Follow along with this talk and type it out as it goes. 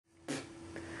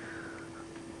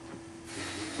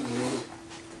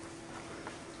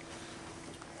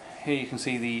here you can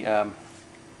see the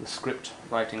script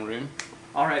writing room.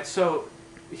 All right, so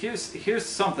here's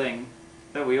something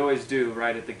that we always do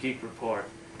right at the Geek Report.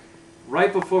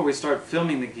 Right before we start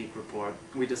filming the Geek Report,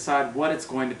 we decide what it's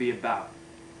going to be about.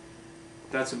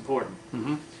 That's important.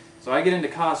 Mm-hmm. So I get into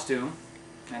costume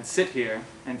and sit here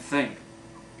and think.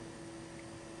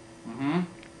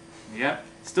 Yep,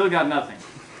 still got nothing.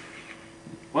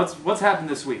 What's happened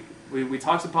this week? We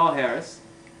talked to Paul Harris,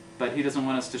 but he doesn't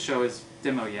want us to show his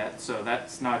demo yet, so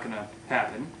that's not going to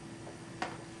happen.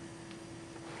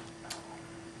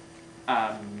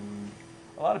 A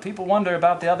lot of people wonder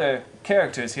about the other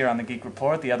characters here on the Geek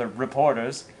Report, the other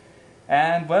reporters,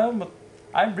 and, well,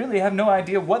 I really have no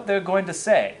idea what they're going to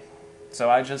say. So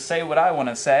I just say what I want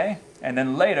to say, and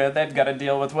then later they've got to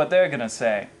deal with what they're going to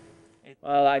say.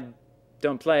 Well, I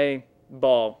don't play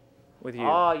ball with you.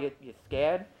 Oh, you're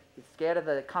scared? You're scared of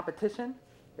the competition?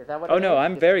 Is that what Oh it no, is?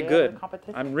 I'm You're very scared of good. the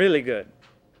competition? I'm really good,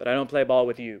 but I don't play ball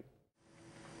with you.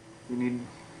 We need...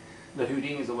 The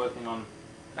Houdinis are working on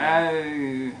I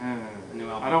a new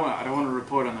album. don't want to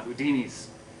report on the Houdinis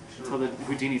until the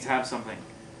Houdinis have something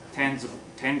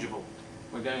tangible.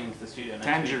 We're going into the studio next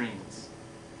Tangerines.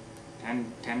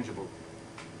 Tangible.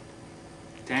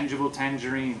 Tangible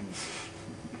tangerines.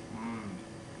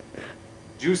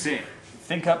 Juicy.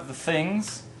 Think up the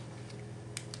things,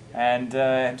 and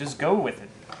just go with it.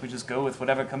 We just go with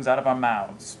whatever comes out of our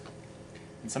mouths.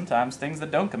 And sometimes things that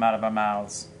don't come out of our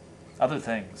mouths. Other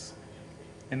things.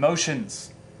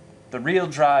 Emotions. The real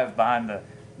drive behind the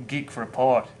Geek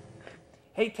Report.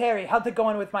 Hey Terry, how's it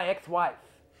going with my ex-wife?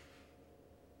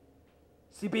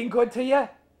 Is she being good to you? Is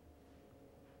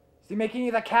she making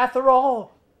you the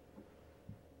casserole?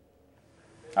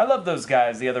 I love those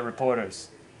guys, the other reporters.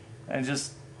 And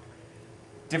just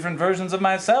different versions of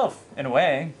myself, in a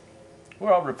way.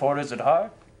 We're all reporters at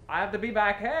heart. I have to be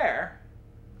back here.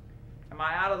 Am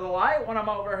I out of the light when I'm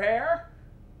over here?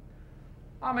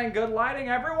 I'm in good lighting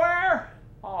everywhere.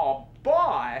 Oh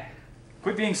boy.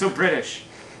 Quit being so British.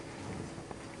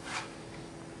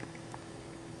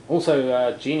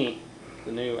 Also, Genie.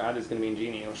 The new ad is going to be in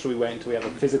Genie. Or should we wait until we have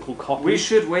a physical copy? We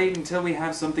should wait until we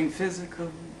have something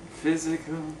physical.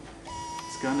 Physical.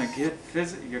 It's gonna get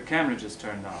physical. Your camera just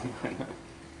turned off.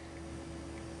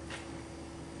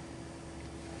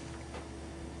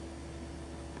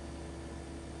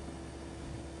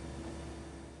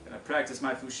 Gonna practice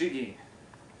my fushigi.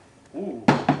 Ooh.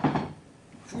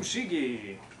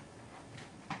 Fushigi.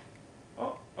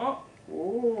 Oh, oh.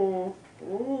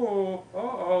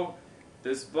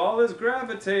 This ball is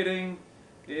gravitating.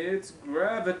 It's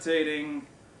gravitating.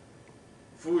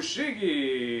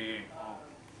 Fushigi.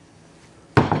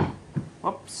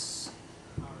 Whoops.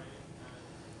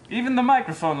 Even the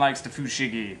microphone likes to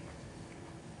fushigi.